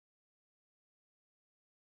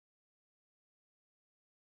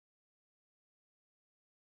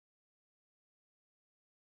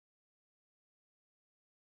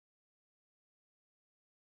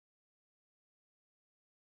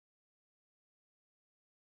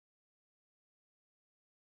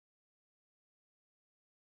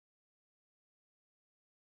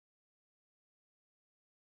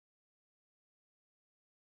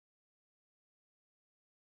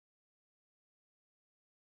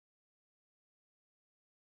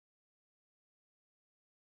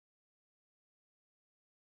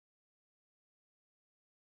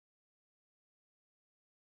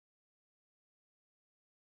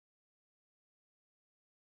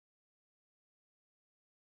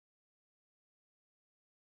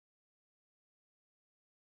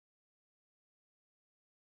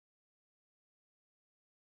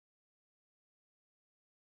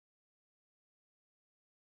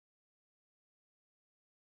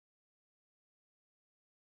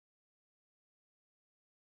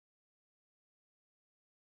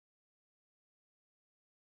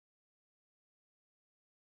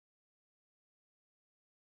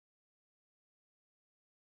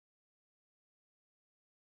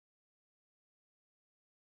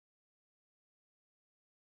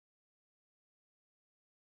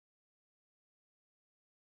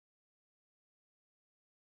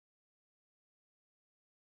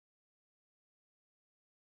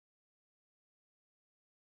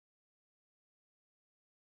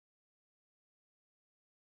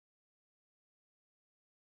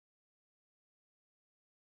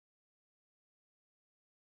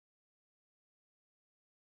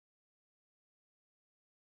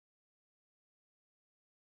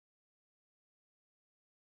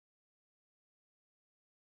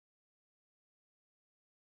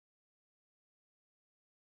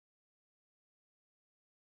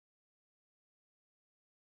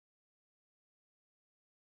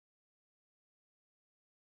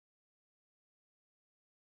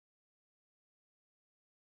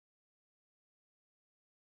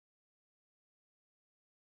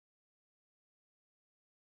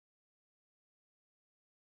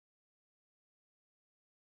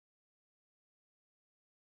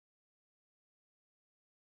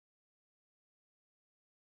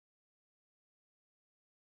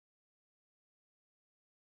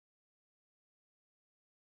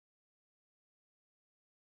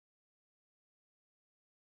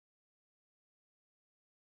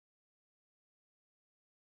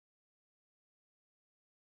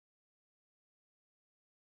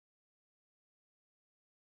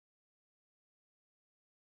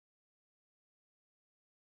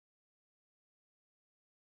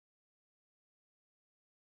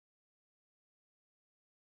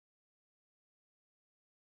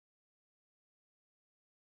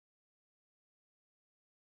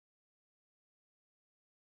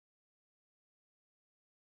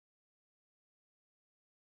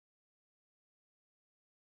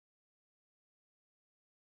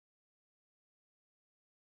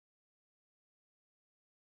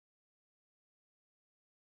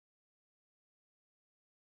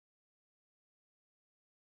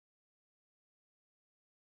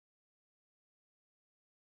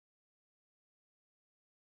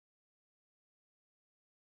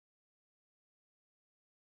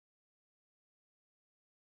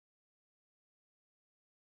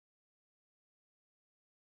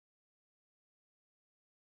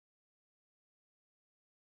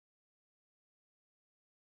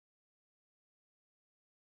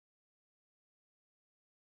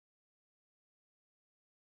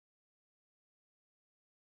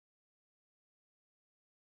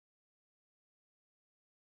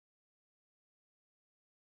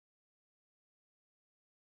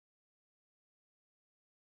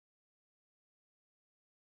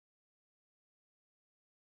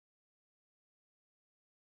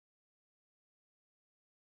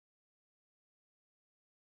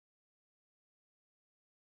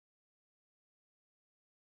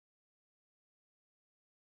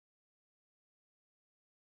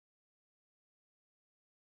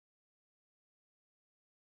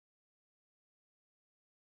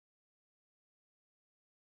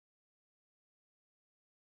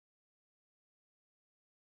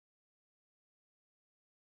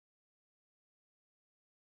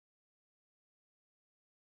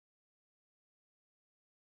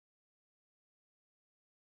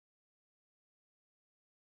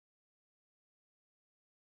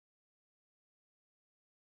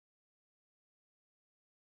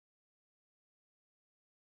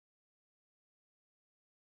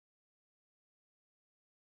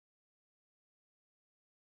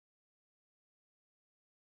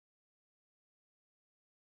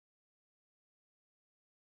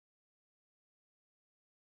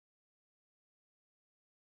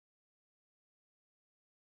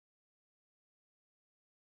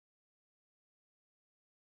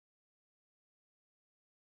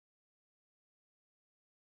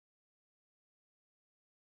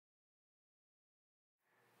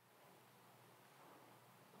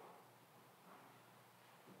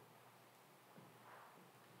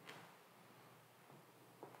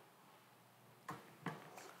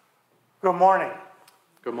Good morning.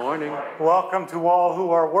 Good morning. Welcome to all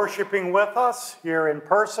who are worshiping with us here in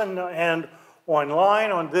person and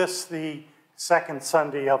online on this, the second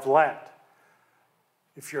Sunday of Lent.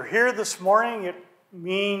 If you're here this morning, it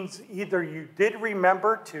means either you did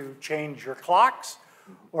remember to change your clocks,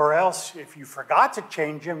 or else if you forgot to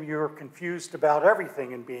change them, you're confused about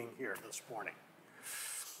everything in being here this morning.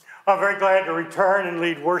 I'm very glad to return and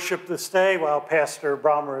lead worship this day while Pastor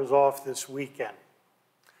Brommer is off this weekend.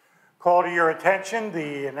 Call to your attention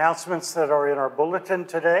the announcements that are in our bulletin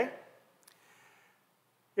today.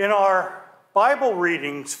 In our Bible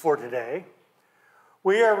readings for today,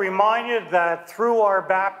 we are reminded that through our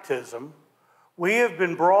baptism, we have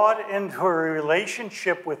been brought into a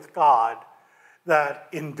relationship with God that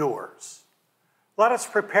endures. Let us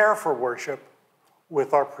prepare for worship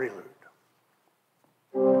with our prelude.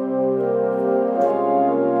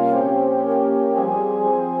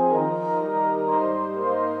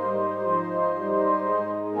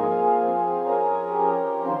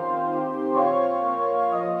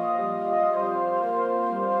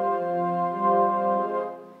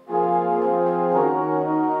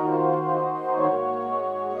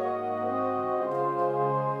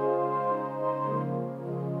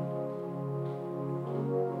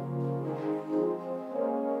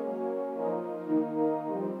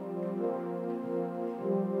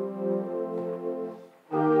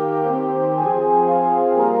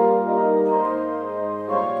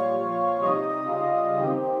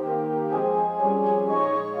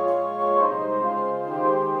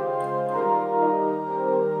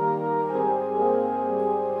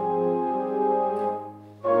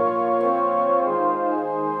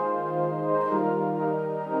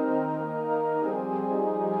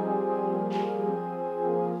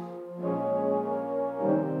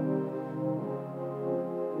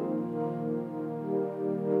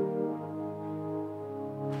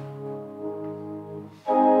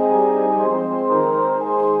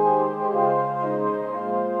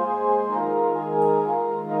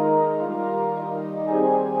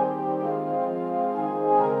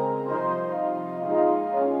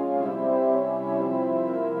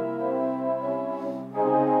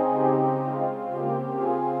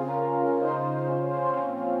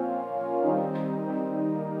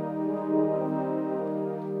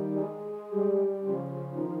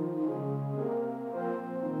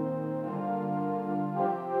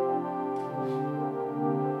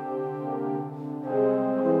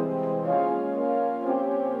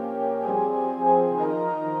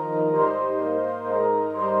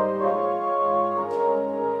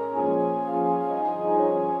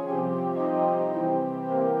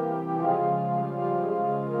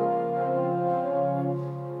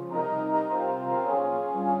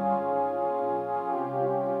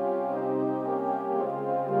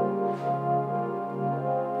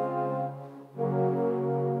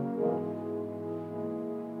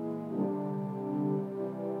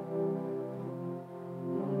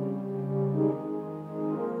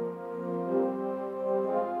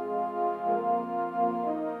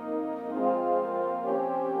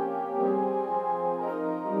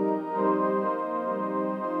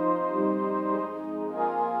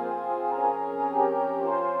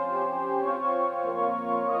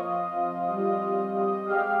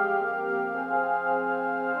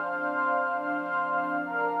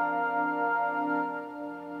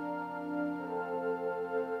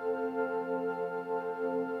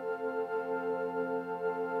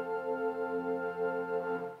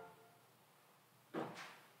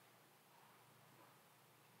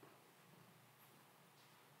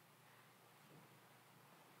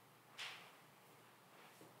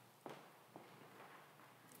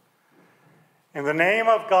 In the name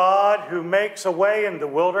of God, who makes a way in the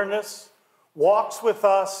wilderness, walks with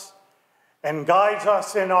us, and guides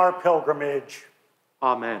us in our pilgrimage.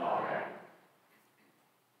 Amen. Amen.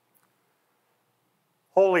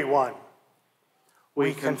 Holy One,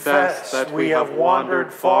 we confess that we have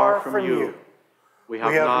wandered far from you. We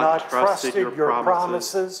have not trusted your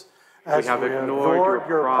promises, as we have ignored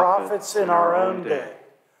your prophets in our own day.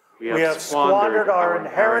 We have squandered our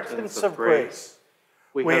inheritance of grace.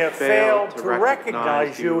 We have failed to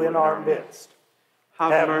recognize you in our midst.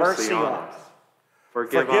 Have mercy on us.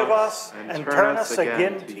 Forgive us and turn us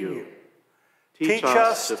again to you. Teach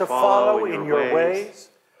us to follow in your ways.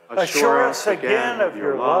 Assure us again of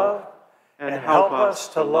your love, and help us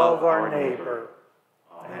to love our neighbor.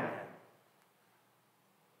 Amen.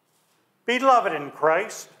 Beloved in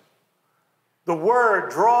Christ, the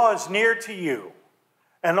word draws near to you,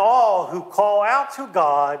 and all who call out to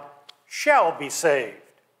God shall be saved.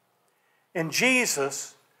 In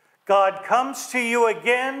Jesus, God comes to you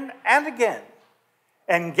again and again,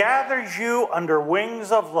 and gathers you under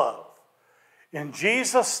wings of love. In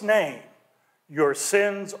Jesus' name, your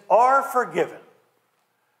sins are forgiven.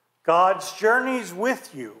 God's journeys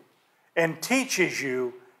with you and teaches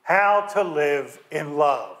you how to live in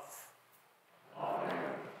love.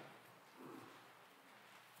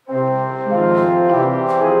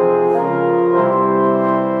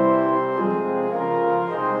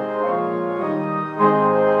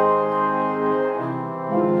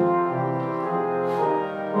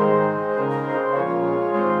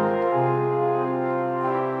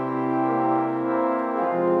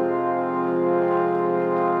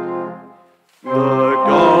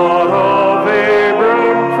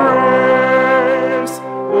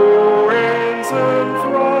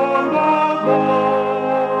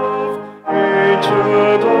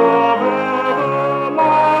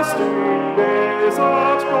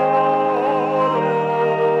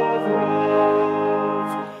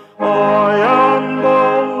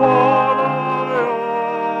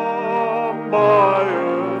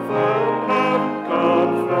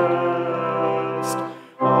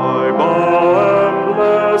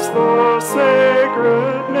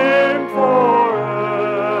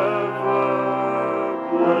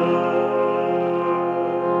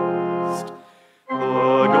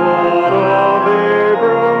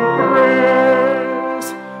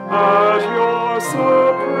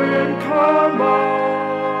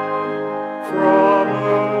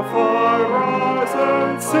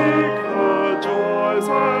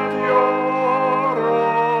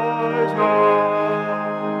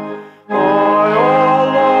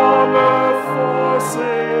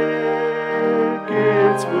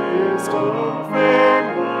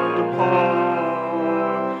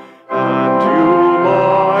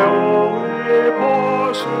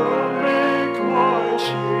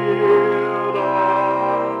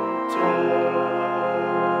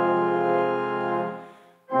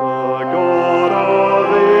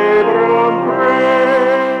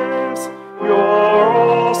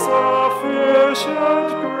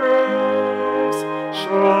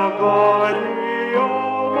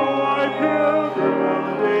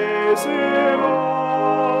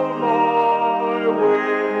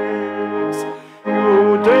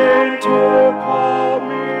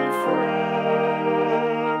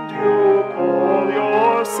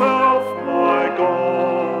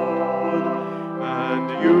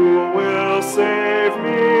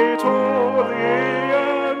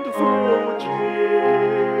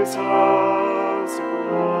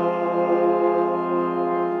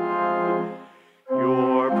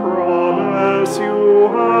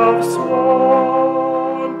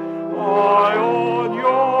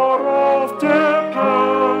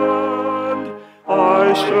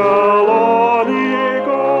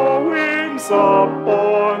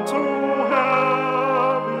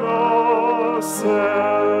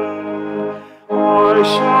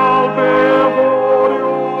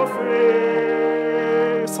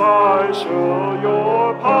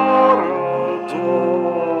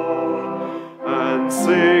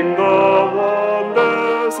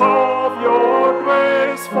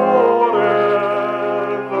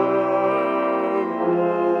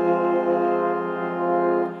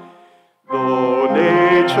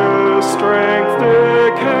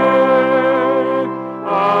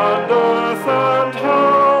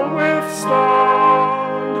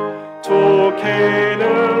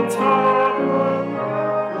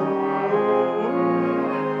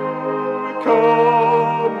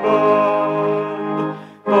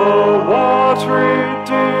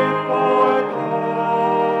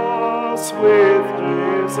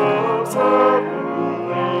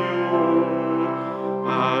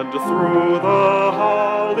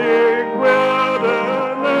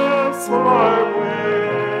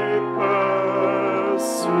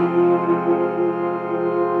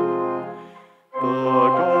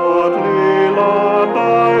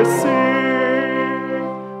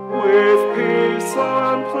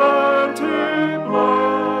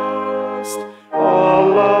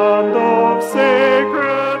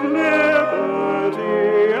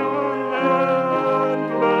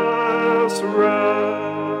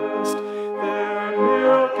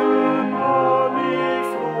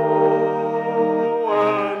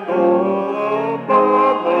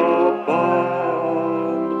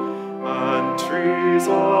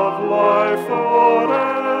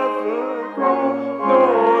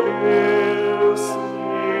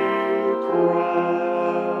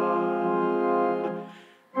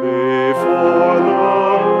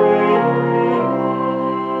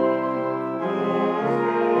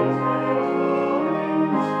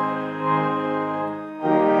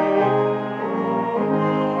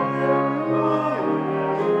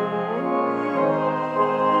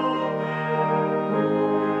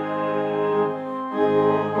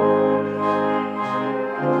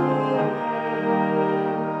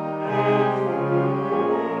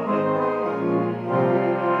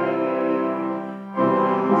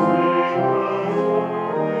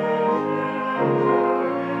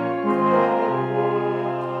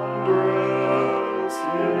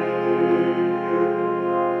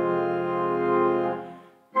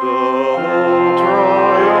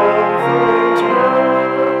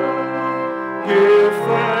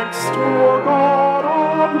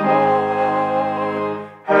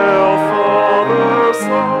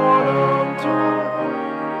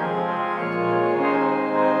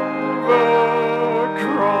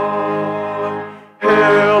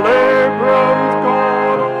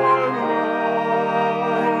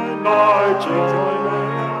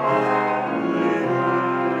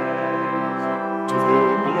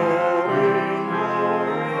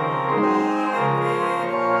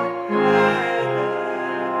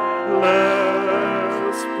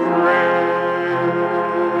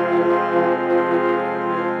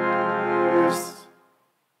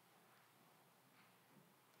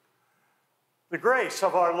 The grace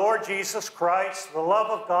of our Lord Jesus Christ, the love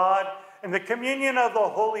of God, and the communion of the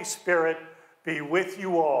Holy Spirit be with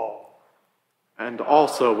you all. And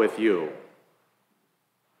also with you.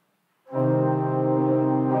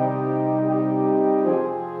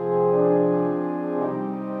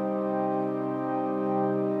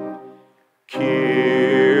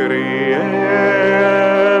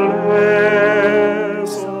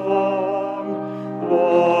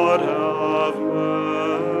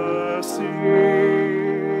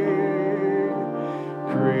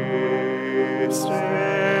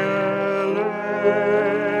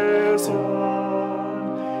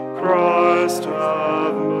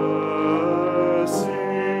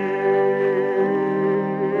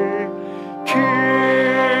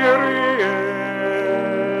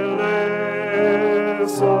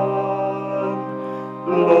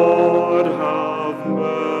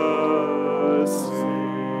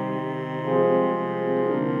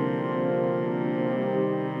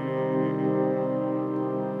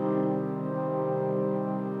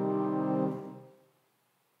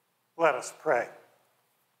 Let us pray.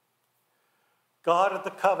 God of the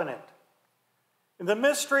covenant, in the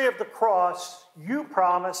mystery of the cross, you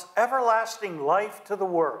promise everlasting life to the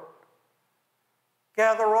world.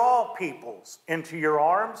 Gather all peoples into your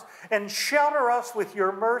arms and shelter us with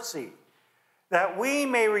your mercy, that we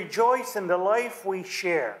may rejoice in the life we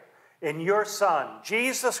share in your Son,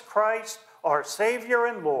 Jesus Christ, our Savior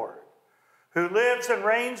and Lord, who lives and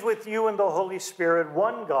reigns with you in the Holy Spirit,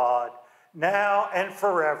 one God, now and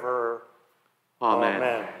forever. Amen.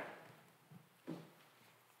 Amen.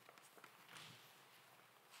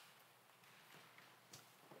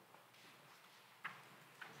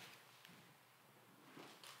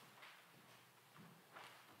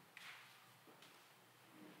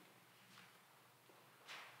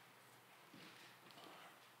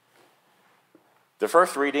 The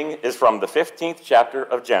first reading is from the 15th chapter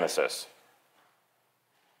of Genesis.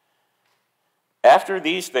 After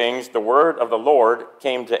these things, the word of the Lord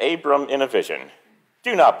came to Abram in a vision.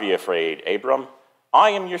 Do not be afraid, Abram. I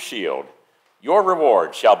am your shield. Your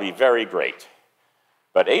reward shall be very great.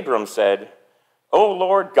 But Abram said, O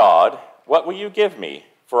Lord God, what will you give me?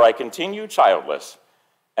 For I continue childless,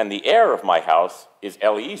 and the heir of my house is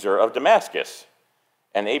Eliezer of Damascus.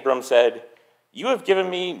 And Abram said, You have given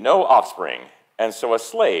me no offspring, and so a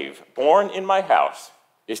slave born in my house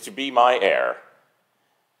is to be my heir.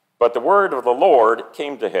 But the word of the Lord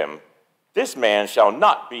came to him, This man shall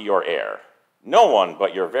not be your heir. No one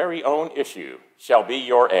but your very own issue shall be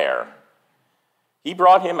your heir. He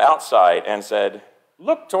brought him outside and said,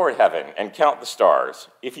 Look toward heaven and count the stars,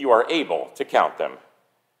 if you are able to count them.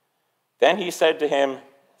 Then he said to him,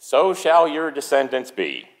 So shall your descendants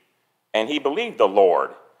be. And he believed the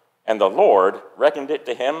Lord, and the Lord reckoned it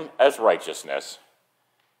to him as righteousness.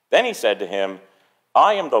 Then he said to him,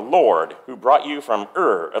 I am the Lord who brought you from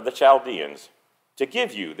Ur of the Chaldeans to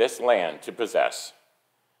give you this land to possess.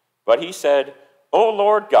 But he said, O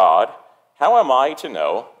Lord God, how am I to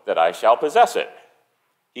know that I shall possess it?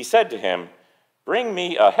 He said to him, Bring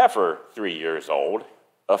me a heifer 3 years old,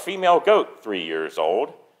 a female goat 3 years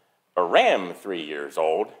old, a ram 3 years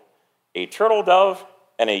old, a turtle dove,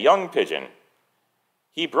 and a young pigeon.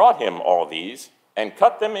 He brought him all these and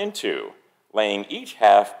cut them in two, laying each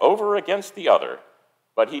half over against the other,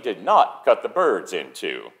 but he did not cut the birds in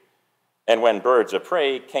two. And when birds of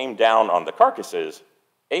prey came down on the carcasses,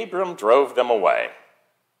 Abram drove them away.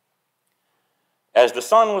 As the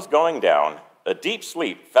sun was going down, a deep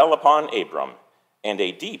sleep fell upon Abram, and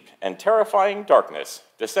a deep and terrifying darkness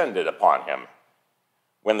descended upon him.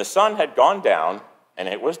 When the sun had gone down, and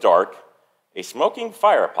it was dark, a smoking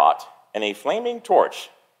firepot and a flaming torch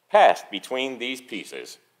passed between these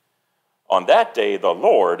pieces. On that day the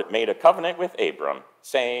Lord made a covenant with Abram,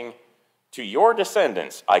 saying, To your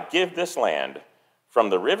descendants I give this land, from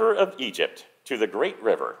the river of Egypt to the great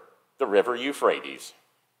river, the river Euphrates.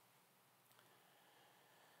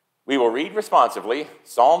 We will read responsively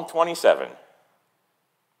Psalm 27.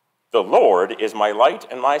 The Lord is my light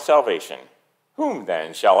and my salvation. Whom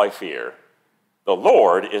then shall I fear? The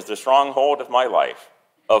Lord is the stronghold of my life.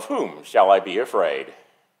 Of whom shall I be afraid?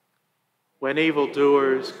 When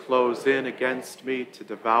evildoers close in against me to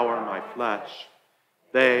devour my flesh,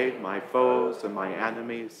 they, my foes and my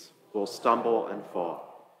enemies, will stumble and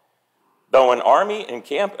fall. Though an army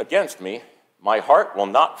encamp against me, my heart will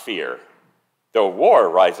not fear. Though war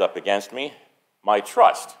rise up against me, my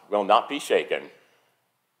trust will not be shaken.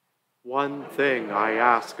 One thing I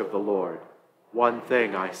ask of the Lord, one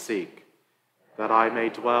thing I seek, that I may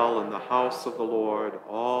dwell in the house of the Lord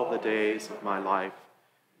all the days of my life,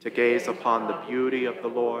 to gaze upon the beauty of the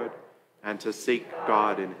Lord and to seek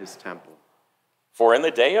God in his temple. For in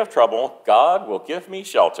the day of trouble, God will give me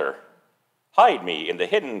shelter. Hide me in the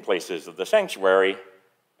hidden places of the sanctuary,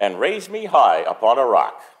 and raise me high upon a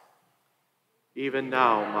rock. Even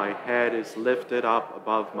now my head is lifted up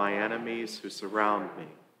above my enemies who surround me.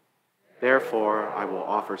 Therefore I will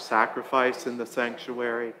offer sacrifice in the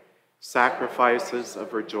sanctuary, sacrifices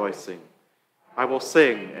of rejoicing. I will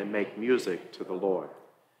sing and make music to the Lord.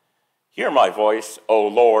 Hear my voice, O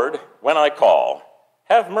Lord, when I call.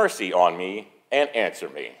 Have mercy on me and answer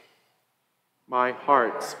me. My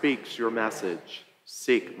heart speaks your message.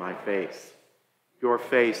 Seek my face. Your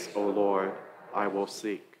face, O Lord, I will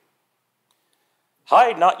seek.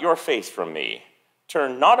 Hide not your face from me.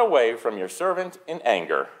 Turn not away from your servant in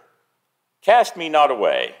anger. Cast me not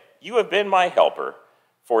away. You have been my helper.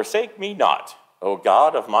 Forsake me not, O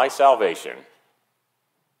God of my salvation.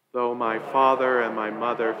 Though my father and my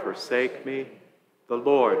mother forsake me, the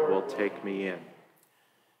Lord will take me in.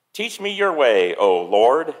 Teach me your way, O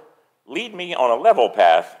Lord. Lead me on a level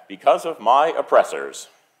path because of my oppressors.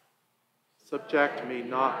 Subject me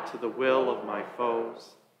not to the will of my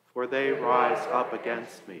foes, for they rise up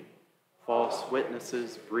against me, false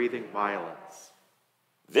witnesses breathing violence.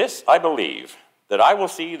 This I believe, that I will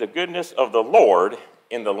see the goodness of the Lord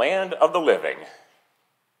in the land of the living.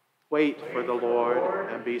 Wait for the Lord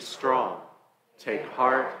and be strong. Take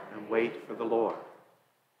heart and wait for the Lord.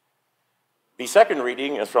 The second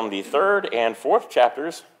reading is from the 3rd and 4th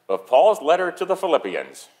chapters of Paul's letter to the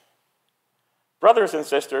Philippians. Brothers and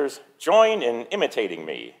sisters, join in imitating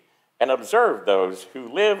me and observe those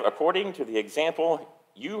who live according to the example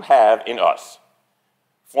you have in us.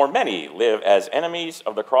 For many live as enemies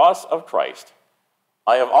of the cross of Christ.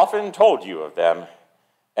 I have often told you of them,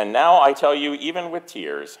 and now I tell you even with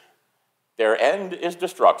tears. Their end is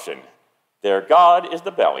destruction, their God is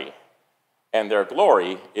the belly, and their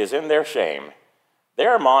glory is in their shame.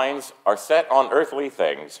 Their minds are set on earthly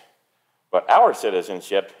things, but our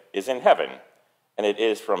citizenship is in heaven, and it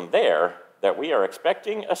is from there that we are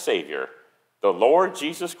expecting a Savior, the Lord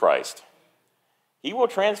Jesus Christ. He will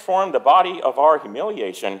transform the body of our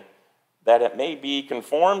humiliation that it may be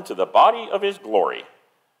conformed to the body of his glory,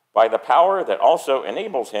 by the power that also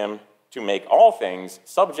enables him to make all things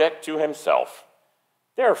subject to himself.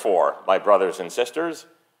 Therefore, my brothers and sisters,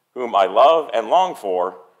 whom I love and long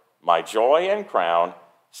for, my joy and crown,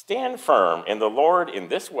 stand firm in the Lord in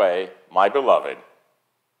this way, my beloved.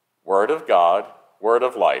 Word of God, word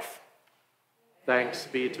of life. Thanks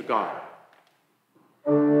be to God.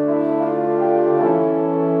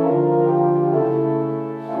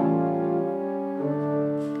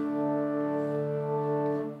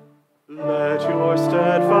 Let your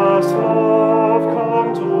steadfast love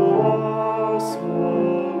come to us, O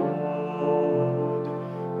Lord.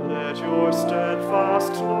 Let your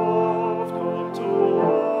steadfast love come to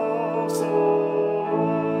us, O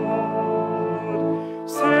Lord.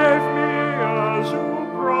 Save me as you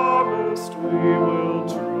promised. We will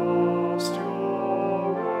trust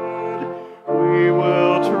your word. We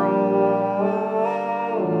will trust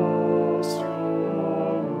your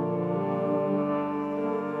word.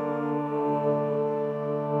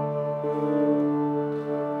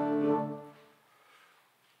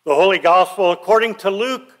 The Holy Gospel according to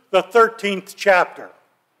Luke, the 13th chapter.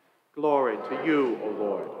 Glory to you, O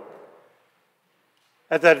Lord.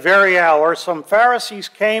 At that very hour, some Pharisees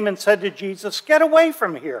came and said to Jesus, "Get away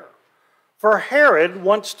from here, for Herod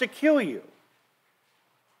wants to kill you."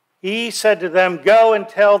 He said to them, "Go and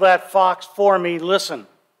tell that fox for me, listen,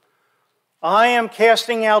 I am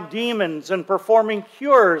casting out demons and performing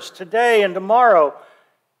cures today and tomorrow,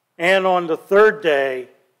 and on the third day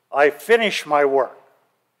I finish my work.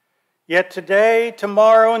 Yet today,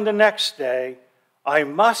 tomorrow, and the next day, I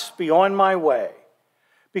must be on my way,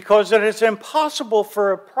 because it is impossible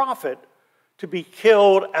for a prophet to be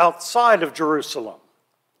killed outside of Jerusalem.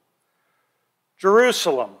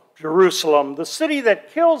 Jerusalem, Jerusalem, the city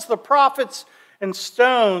that kills the prophets and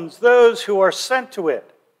stones those who are sent to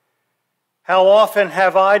it. How often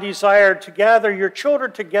have I desired to gather your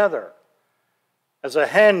children together, as a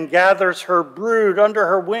hen gathers her brood under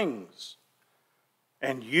her wings,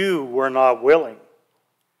 and you were not willing.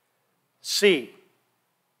 See,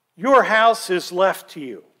 your house is left to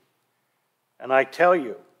you. And I tell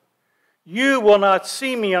you, you will not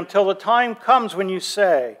see me until the time comes when you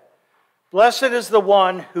say, 'Blessed is the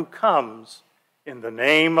one who comes in the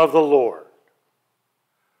name of the Lord.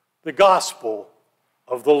 The Gospel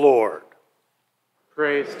of the Lord.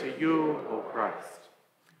 Praise to you, O Christ.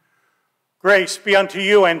 Grace be unto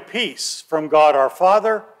you and peace from God our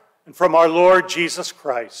Father and from our Lord Jesus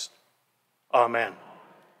Christ. Amen.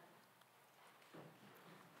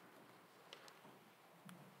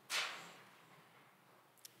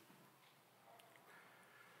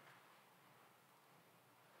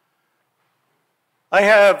 I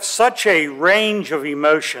have such a range of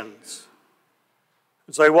emotions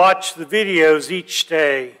as I watch the videos each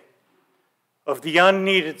day of the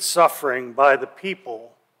unneeded suffering by the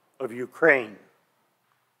people of Ukraine.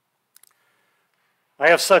 I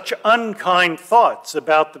have such unkind thoughts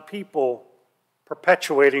about the people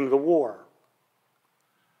perpetuating the war.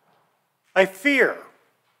 I fear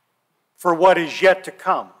for what is yet to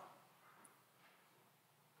come.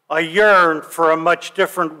 I yearn for a much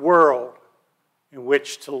different world in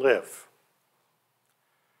which to live.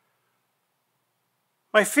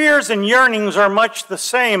 My fears and yearnings are much the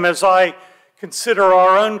same as I consider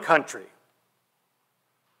our own country.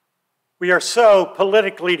 We are so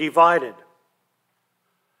politically divided.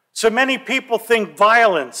 So many people think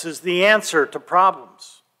violence is the answer to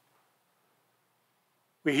problems.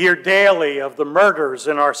 We hear daily of the murders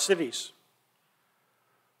in our cities.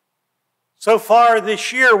 So far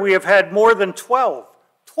this year, we have had more than 12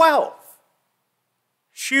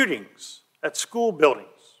 shootings at school buildings.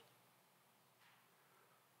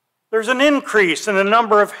 There's an increase in the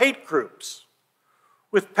number of hate groups,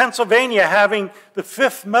 with Pennsylvania having the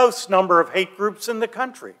 5th most number of hate groups in the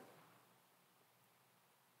country.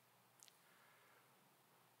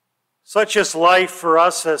 Such is life for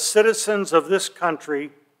us as citizens of this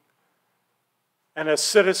country and as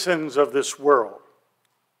citizens of this world.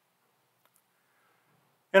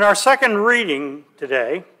 In our second reading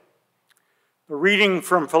today, the reading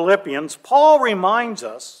from Philippians, Paul reminds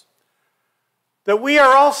us that we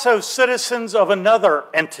are also citizens of another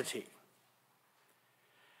entity.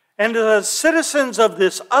 And as citizens of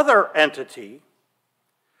this other entity,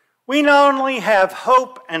 we not only have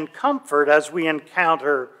hope and comfort as we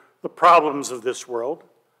encounter the problems of this world,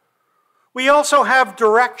 we also have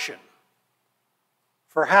direction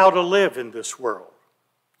for how to live in this world.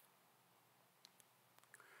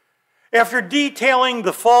 After detailing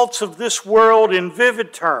the faults of this world in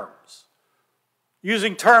vivid terms,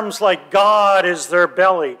 using terms like God is their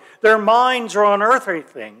belly, their minds are on earthly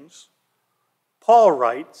things, Paul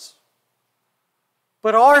writes,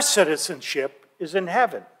 but our citizenship is in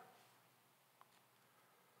heaven.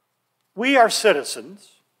 We are citizens,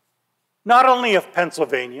 not only of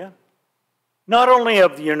Pennsylvania, not only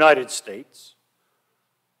of the United States,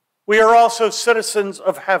 we are also citizens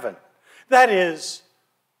of heaven. That is,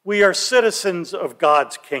 we are citizens of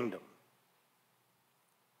God's kingdom.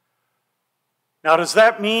 Now, does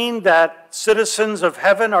that mean that citizens of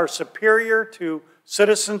heaven are superior to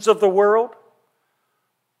citizens of the world?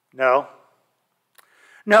 No.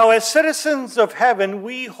 No, as citizens of heaven,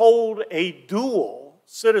 we hold a dual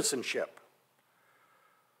citizenship.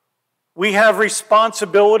 We have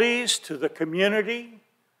responsibilities to the community,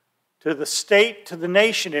 to the state, to the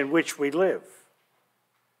nation in which we live.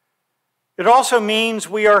 It also means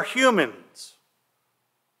we are humans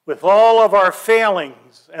with all of our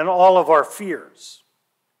failings and all of our fears.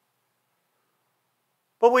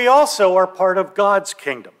 But we also are part of God's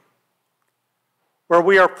kingdom, where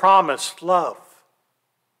we are promised love,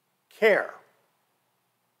 care,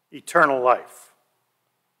 eternal life.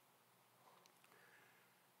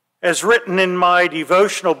 As written in my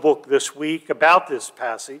devotional book this week about this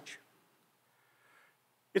passage,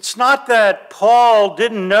 it's not that Paul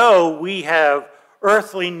didn't know we have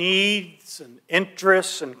earthly needs and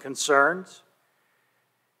interests and concerns.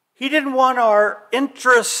 He didn't want our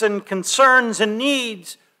interests and concerns and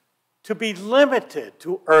needs to be limited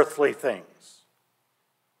to earthly things.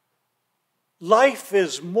 Life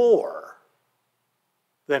is more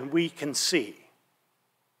than we can see.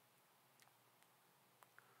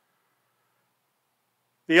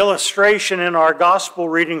 The illustration in our gospel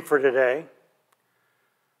reading for today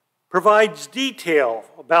provides detail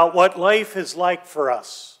about what life is like for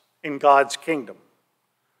us in God's kingdom.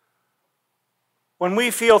 When we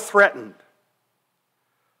feel threatened,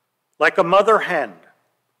 like a mother hen,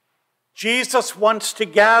 Jesus wants to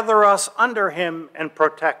gather us under him and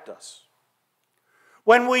protect us.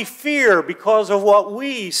 When we fear because of what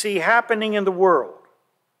we see happening in the world,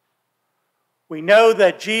 we know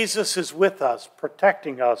that Jesus is with us,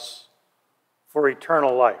 protecting us for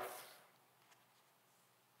eternal life.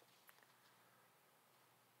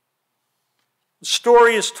 The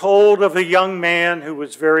story is told of a young man who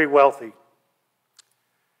was very wealthy.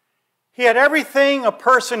 He had everything a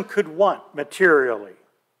person could want materially.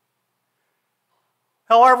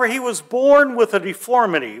 However, he was born with a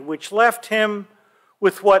deformity which left him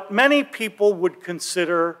with what many people would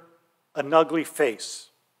consider an ugly face.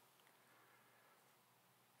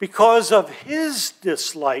 Because of his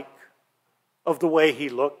dislike of the way he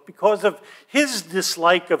looked, because of his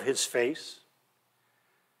dislike of his face,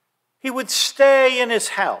 he would stay in his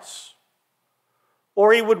house,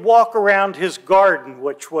 or he would walk around his garden,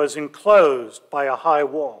 which was enclosed by a high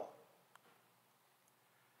wall.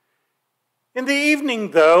 In the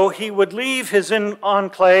evening, though, he would leave his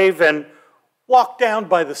enclave and walk down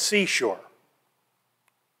by the seashore.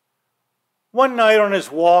 One night on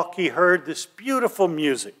his walk, he heard this beautiful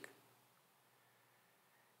music.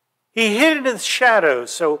 He hid in the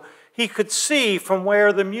shadows so he could see from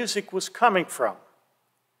where the music was coming from.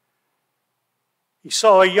 He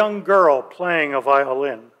saw a young girl playing a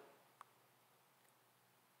violin.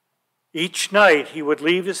 Each night he would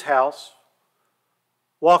leave his house,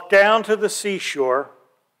 walk down to the seashore,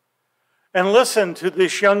 and listen to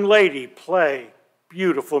this young lady play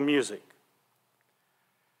beautiful music.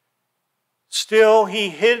 Still, he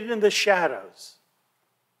hid in the shadows,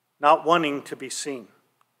 not wanting to be seen.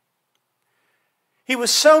 He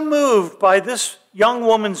was so moved by this young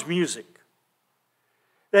woman's music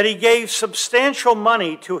that he gave substantial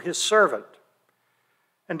money to his servant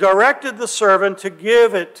and directed the servant to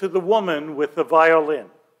give it to the woman with the violin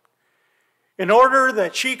in order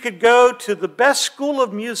that she could go to the best school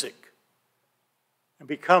of music and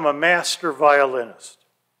become a master violinist.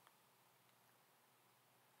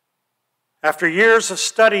 After years of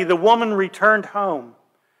study, the woman returned home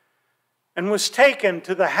and was taken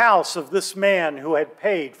to the house of this man who had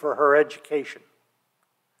paid for her education.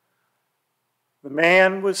 The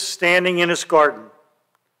man was standing in his garden.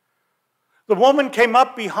 The woman came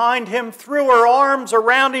up behind him, threw her arms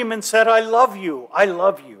around him, and said, "I love you, I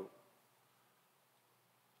love you."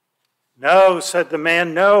 "No," said the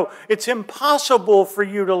man, "no, it's impossible for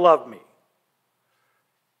you to love me."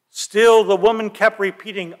 Still, the woman kept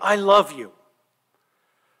repeating, "I love you."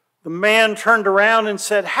 The man turned around and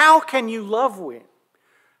said, "How can you love me?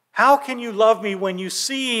 How can you love me when you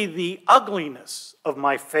see the ugliness of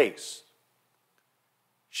my face?"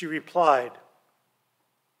 She replied,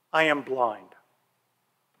 "I am blind."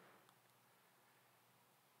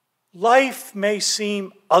 Life may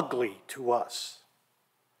seem ugly to us.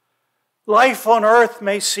 Life on earth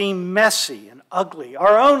may seem messy and ugly.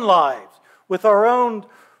 Our own lives, with our own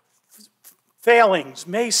failings,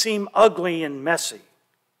 may seem ugly and messy.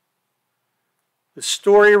 The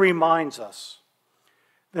story reminds us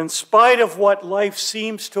that in spite of what life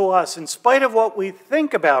seems to us, in spite of what we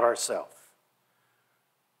think about ourselves,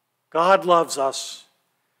 God loves us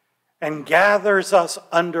and gathers us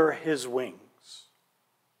under his wings.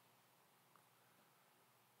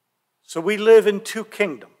 So we live in two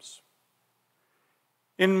kingdoms.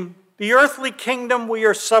 In the earthly kingdom, we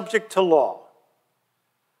are subject to law.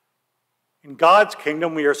 In God's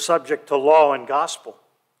kingdom, we are subject to law and gospel.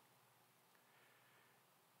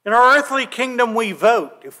 In our earthly kingdom, we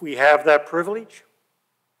vote if we have that privilege.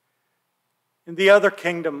 In the other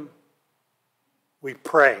kingdom, we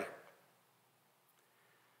pray.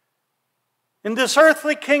 In this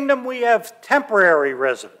earthly kingdom, we have temporary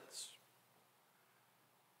residence.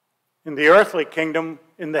 In the earthly kingdom,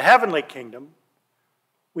 in the heavenly kingdom,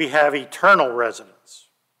 we have eternal residence.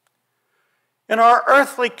 In our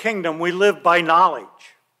earthly kingdom, we live by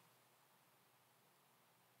knowledge.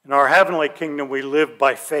 In our heavenly kingdom, we live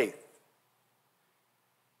by faith.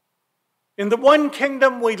 In the one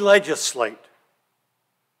kingdom, we legislate.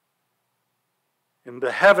 In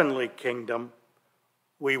the heavenly kingdom,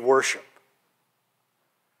 we worship.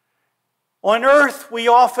 On earth, we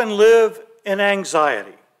often live in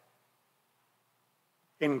anxiety.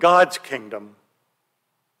 In God's kingdom,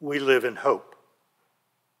 we live in hope.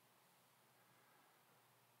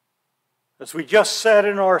 As we just said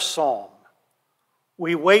in our psalm,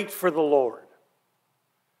 we wait for the Lord.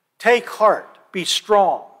 Take heart, be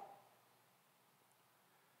strong.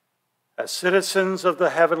 As citizens of the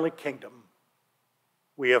heavenly kingdom,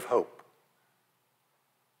 we have hope.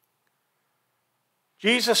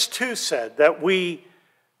 Jesus too said that we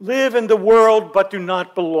live in the world but do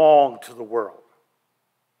not belong to the world.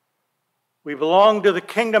 We belong to the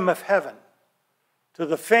kingdom of heaven, to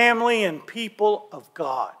the family and people of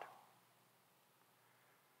God.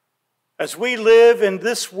 As we live in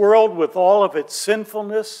this world with all of its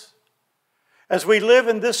sinfulness, as we live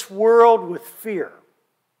in this world with fear,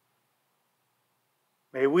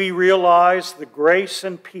 may we realize the grace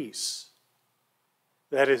and peace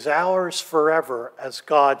that is ours forever as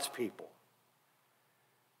God's people.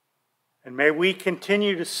 And may we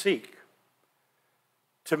continue to seek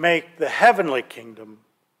to make the heavenly kingdom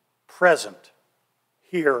present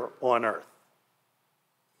here on earth.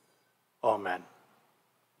 Amen.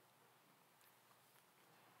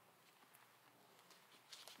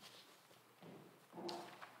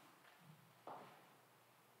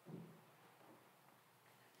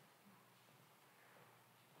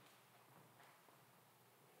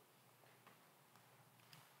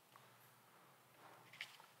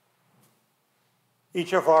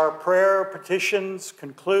 Each of our prayer petitions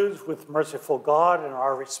concludes with merciful God, and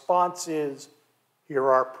our response is, hear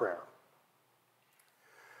our prayer.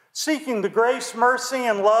 Seeking the grace, mercy,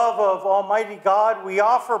 and love of Almighty God, we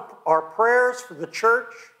offer our prayers for the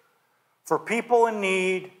church, for people in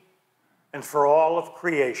need, and for all of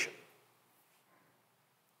creation.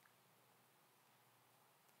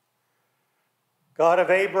 God of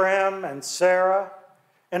Abraham and Sarah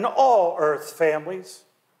and all earth's families,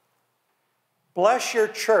 bless your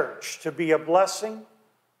church to be a blessing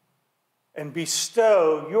and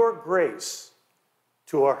bestow your grace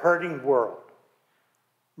to a hurting world.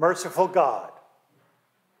 Merciful God,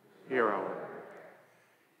 hear our prayer.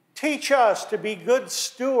 Teach us to be good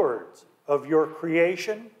stewards of your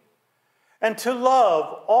creation and to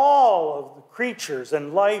love all of the creatures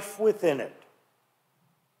and life within it.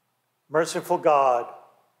 Merciful God,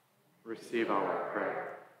 receive our prayer.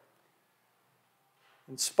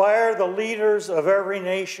 Inspire the leaders of every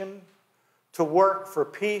nation to work for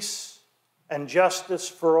peace and justice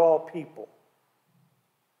for all people.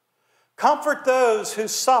 Comfort those who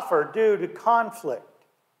suffer due to conflict,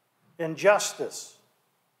 injustice,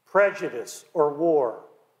 prejudice, or war.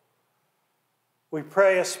 We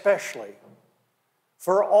pray especially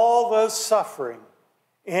for all those suffering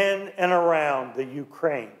in and around the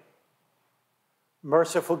Ukraine.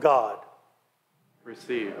 Merciful God,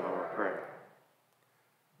 receive our prayer.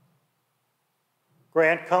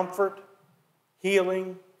 Grant comfort,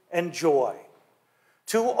 healing, and joy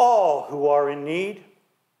to all who are in need.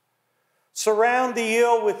 Surround the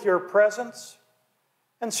ill with your presence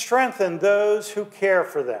and strengthen those who care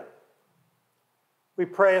for them. We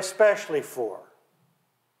pray especially for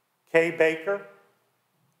Kay Baker,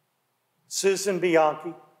 Susan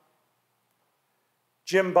Bianchi,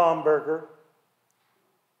 Jim Baumberger,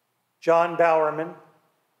 John Bowerman,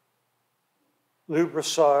 Lou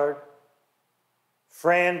Broussard,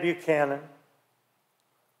 Fran Buchanan,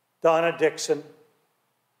 Donna Dixon,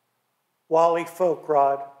 Wally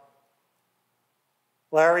Folkrod,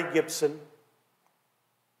 Larry Gibson,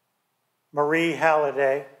 Marie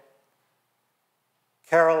Halliday,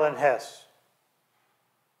 Carolyn Hess,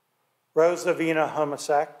 Rosavina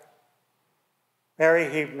Homasak, Mary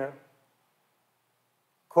Hebner,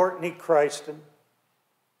 Courtney Christen,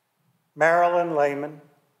 Marilyn Lehman,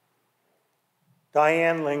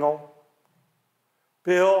 Diane Lingle,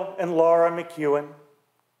 Bill and Laura McEwen,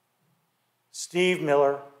 Steve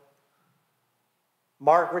Miller,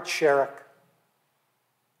 Margaret Sherrick,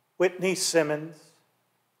 Whitney Simmons,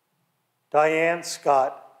 Diane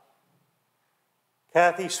Scott,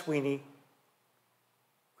 Kathy Sweeney,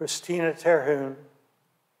 Christina Terhune,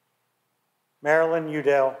 Marilyn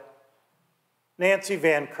Udell, Nancy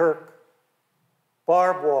Van Kirk,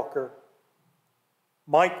 Barb Walker,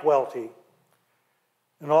 Mike Welty,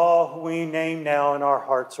 and all who we name now in our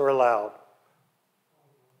hearts or aloud.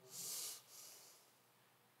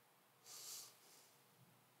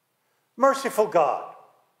 Merciful God,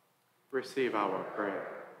 receive our prayer.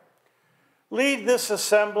 Lead this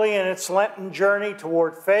assembly in its Lenten journey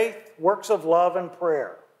toward faith, works of love, and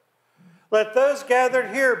prayer. Let those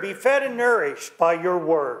gathered here be fed and nourished by your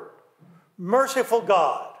word. Merciful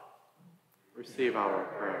God, receive our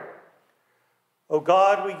prayer. O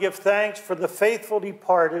God, we give thanks for the faithful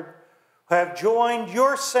departed who have joined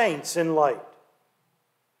your saints in light.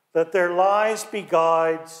 Let their lives be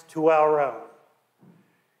guides to our own.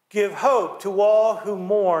 Give hope to all who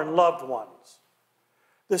mourn loved ones.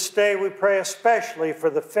 This day we pray especially for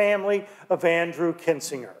the family of Andrew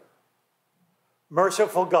Kinsinger.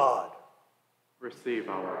 Merciful God, receive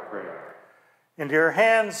our prayer. into your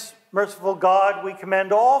hands, merciful God, we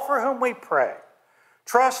commend all for whom we pray,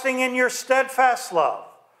 trusting in your steadfast love,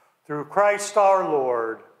 through Christ our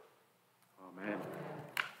Lord. Amen.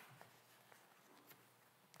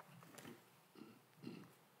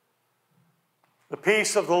 The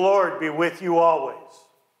peace of the Lord be with you always.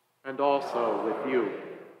 And also with you.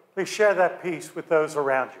 Please share that peace with those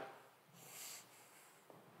around you.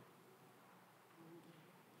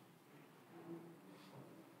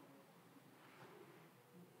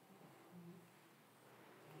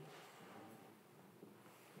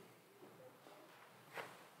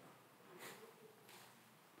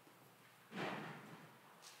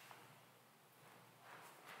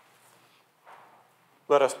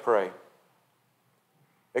 Let us pray.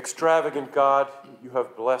 Extravagant God, you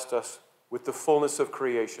have blessed us with the fullness of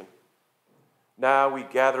creation. Now we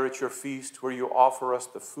gather at your feast where you offer us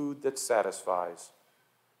the food that satisfies.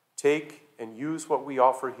 Take and use what we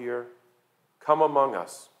offer here. Come among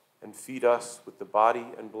us and feed us with the body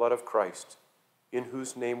and blood of Christ, in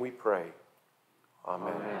whose name we pray.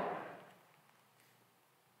 Amen. Amen.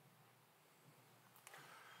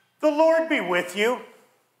 The Lord be with you.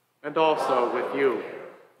 And also with you.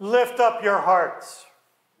 Lift up your hearts.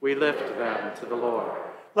 We lift them to the Lord.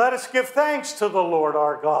 Let us give thanks to the Lord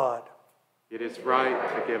our God. It is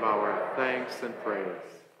right to give our thanks and praise.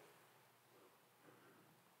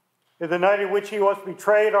 In the night in which he was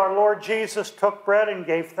betrayed, our Lord Jesus took bread and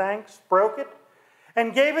gave thanks, broke it,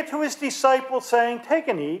 and gave it to his disciples, saying, "Take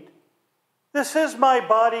and eat. This is my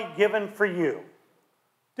body given for you.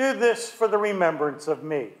 Do this for the remembrance of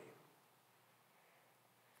me."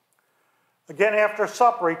 Again, after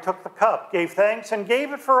supper, he took the cup, gave thanks, and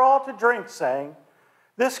gave it for all to drink, saying,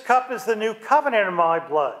 "This cup is the new covenant in my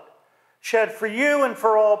blood, shed for you and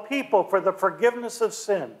for all people for the forgiveness of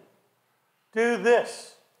sin. Do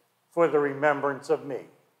this for the remembrance of me."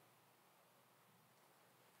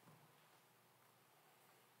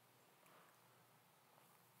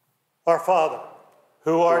 Our Father,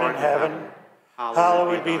 who art in heaven,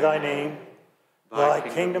 hallowed be thy name. Thy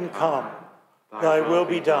kingdom come, thy will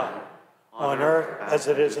be done, on earth as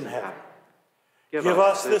it is in heaven. Give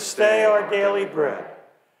us this day our daily bread,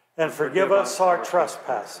 and forgive us our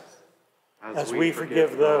trespasses, as we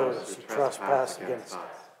forgive those who trespass against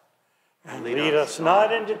us. And lead us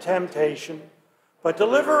not into temptation, but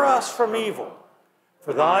deliver us from evil.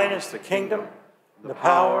 For thine is the kingdom, the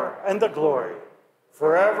power, and the glory,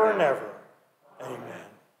 forever and ever. Amen.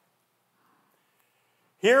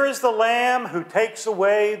 Here is the Lamb who takes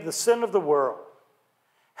away the sin of the world.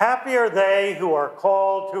 Happy are they who are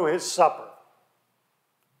called to his supper.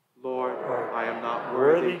 Lord, I am not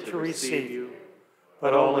worthy to receive you,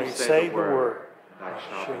 but only say the word, and I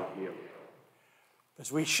shall be healed.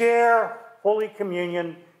 As we share Holy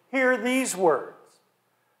Communion, hear these words: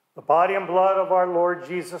 the body and blood of our Lord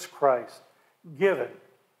Jesus Christ, given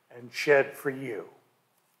and shed for you.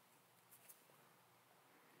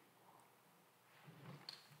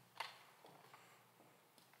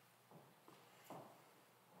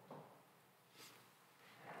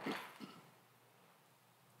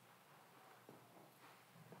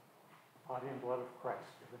 Body and blood of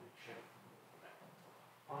Christ, given and shed.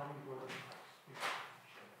 Body and blood of Christ, given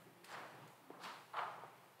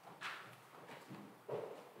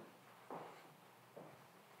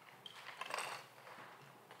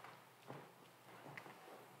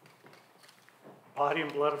and shed. Body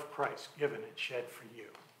and blood of Christ, given and shed for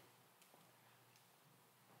you.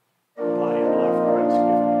 Body and blood of Christ,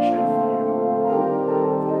 given and shed for you.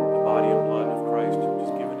 The body and blood of Christ is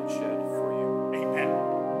given and shed for you. Amen.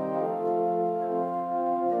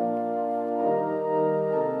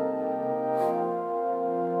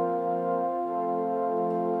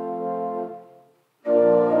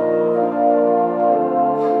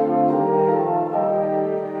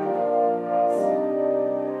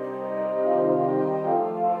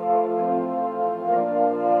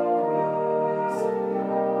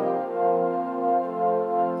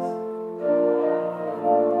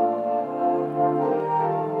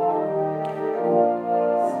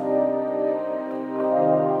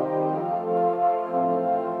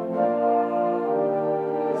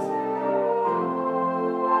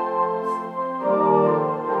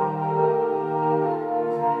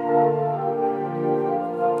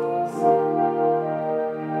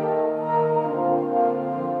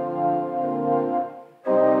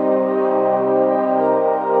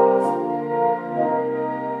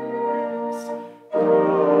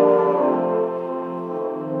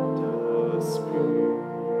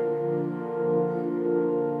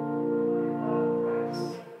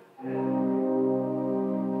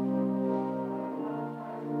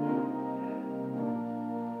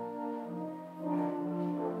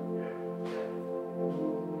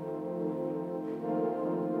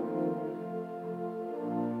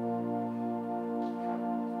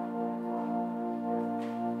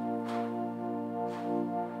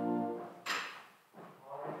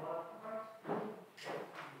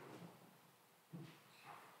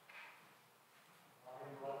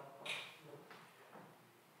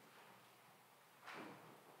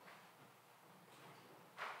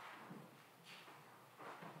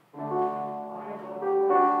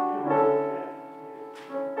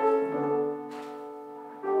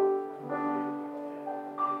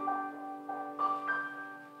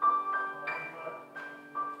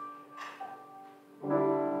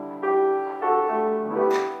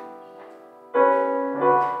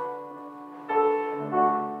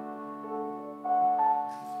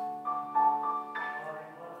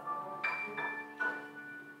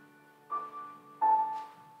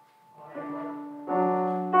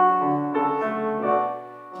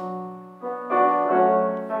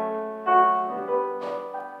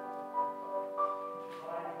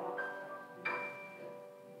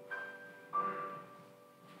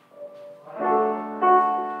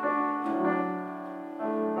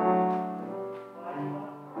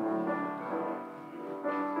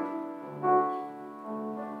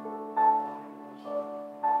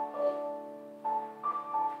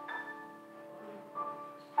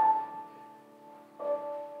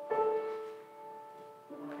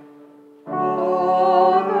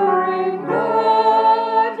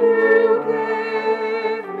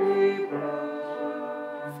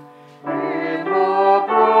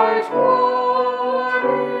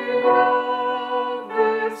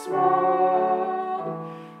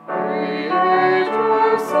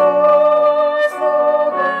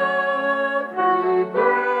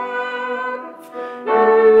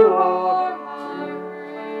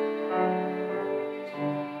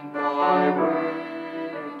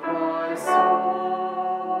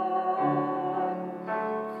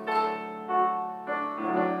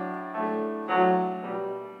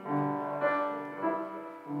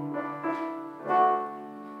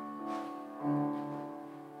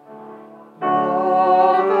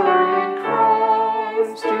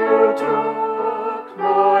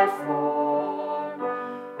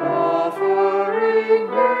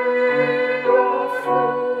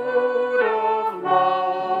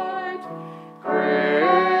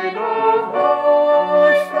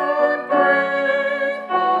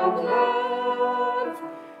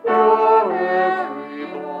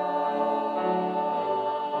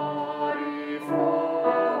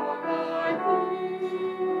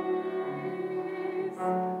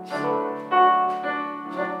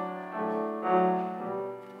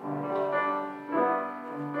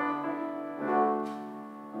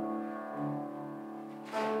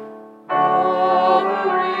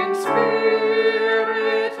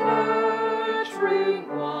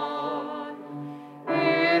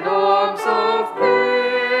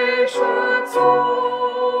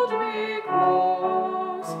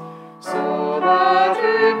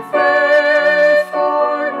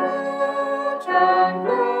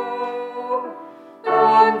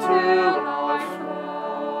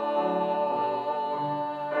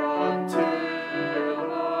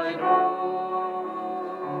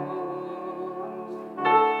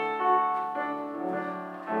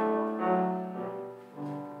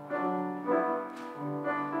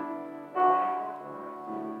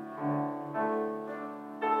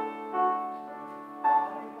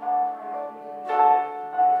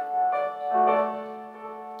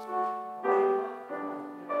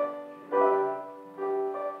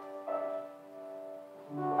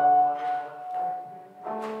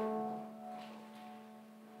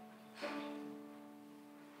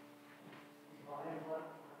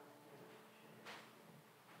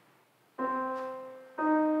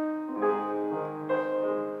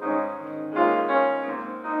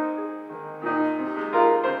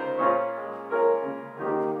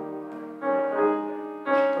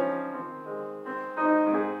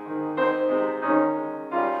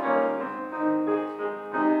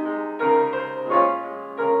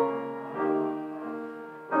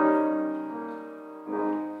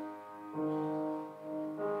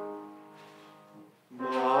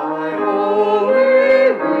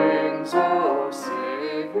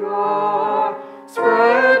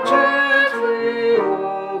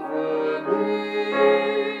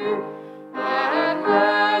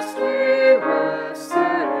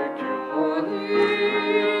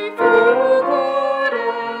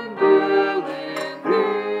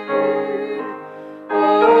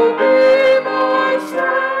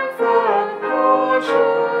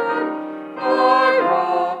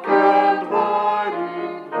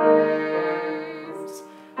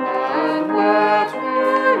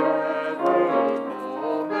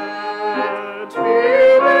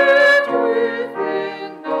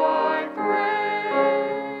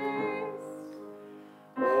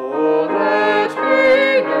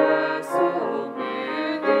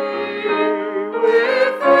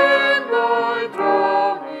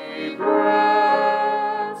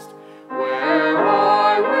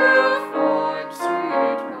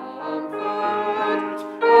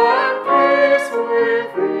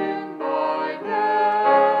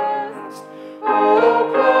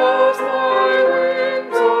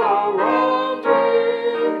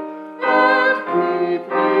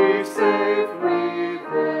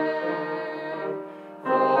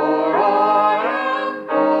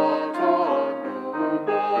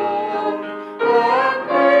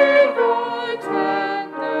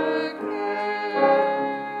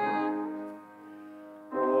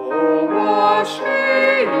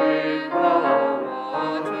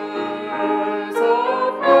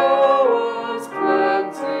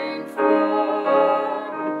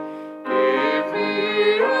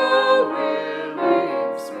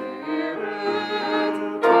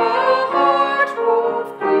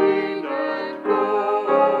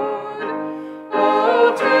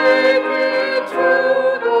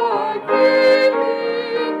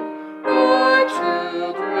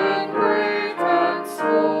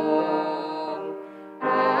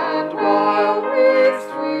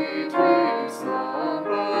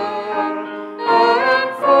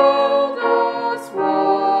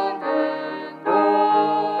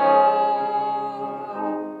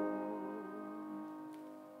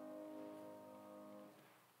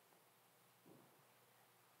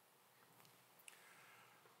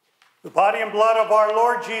 The body and blood of our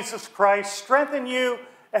Lord Jesus Christ strengthen you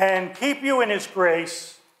and keep you in his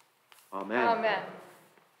grace. Amen. Amen.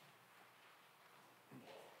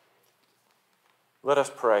 Let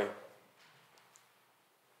us pray.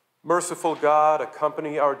 Merciful God,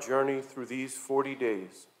 accompany our journey through these 40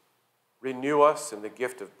 days. Renew us in the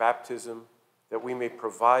gift of baptism, that we may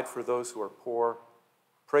provide for those who are poor,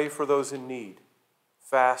 pray for those in need,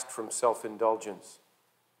 fast from self-indulgence,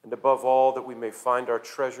 and above all, that we may find our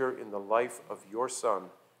treasure in the life of your Son,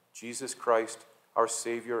 Jesus Christ, our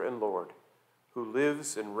Savior and Lord, who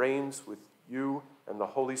lives and reigns with you and the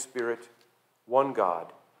Holy Spirit, one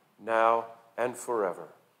God, now and forever.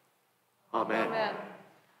 Amen. Amen.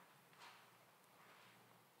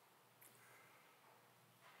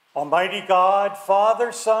 Almighty God,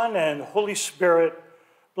 Father, Son, and Holy Spirit,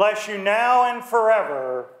 bless you now and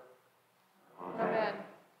forever. Amen.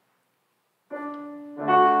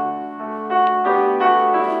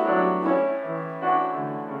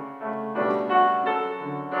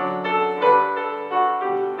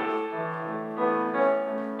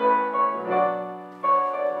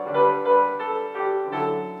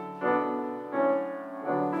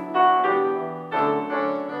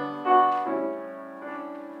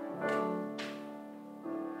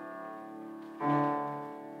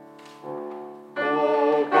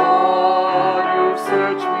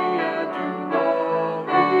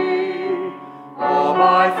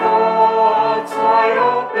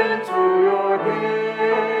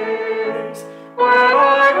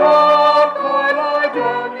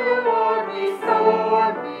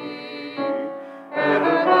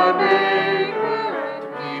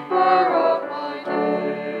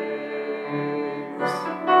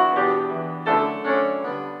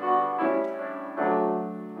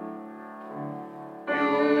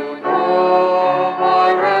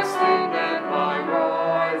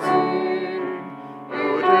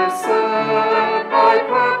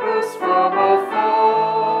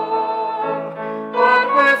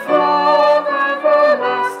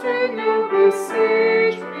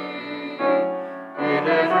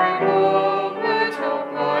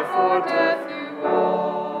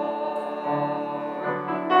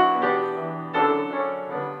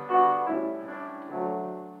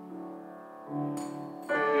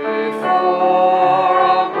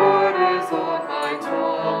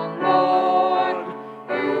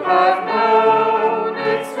 have known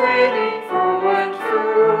its meaning through and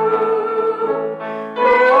through.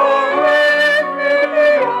 You are with me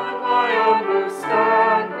beyond my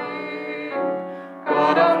understanding,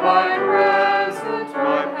 God of my present,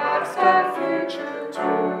 my past and future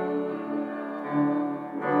too.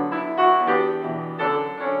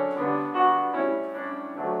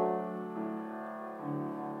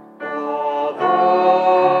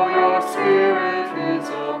 Although your Spirit is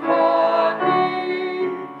upon me,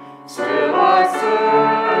 still I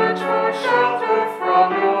search for shelter from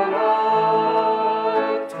your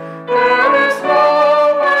light. There is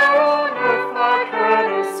nowhere on earth I can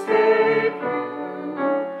escape you.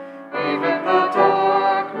 Even the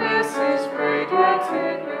darkness is radiant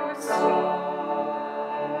in your sight.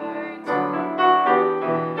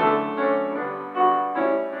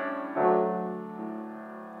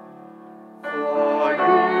 For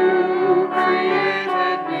you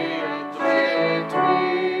created me and shaped me,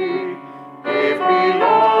 gave me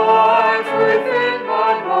life within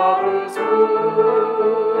my mother's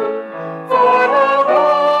womb. For the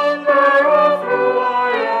wonder of who I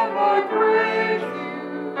am, I praise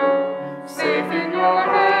you. Safe in your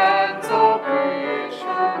hands, all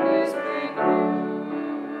creation is made new.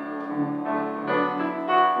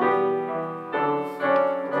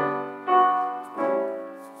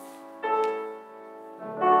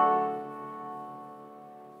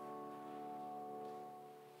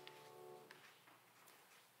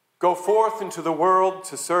 Go forth into the world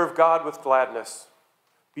to serve God with gladness.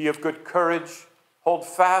 Be of good courage. Hold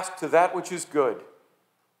fast to that which is good.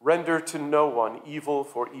 Render to no one evil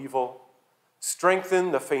for evil.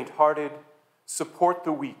 Strengthen the faint-hearted. Support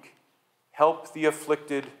the weak. Help the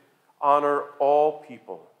afflicted. Honor all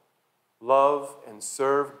people. Love and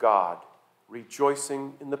serve God,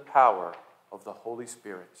 rejoicing in the power of the Holy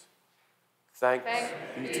Spirit. Thanks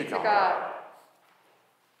be to God.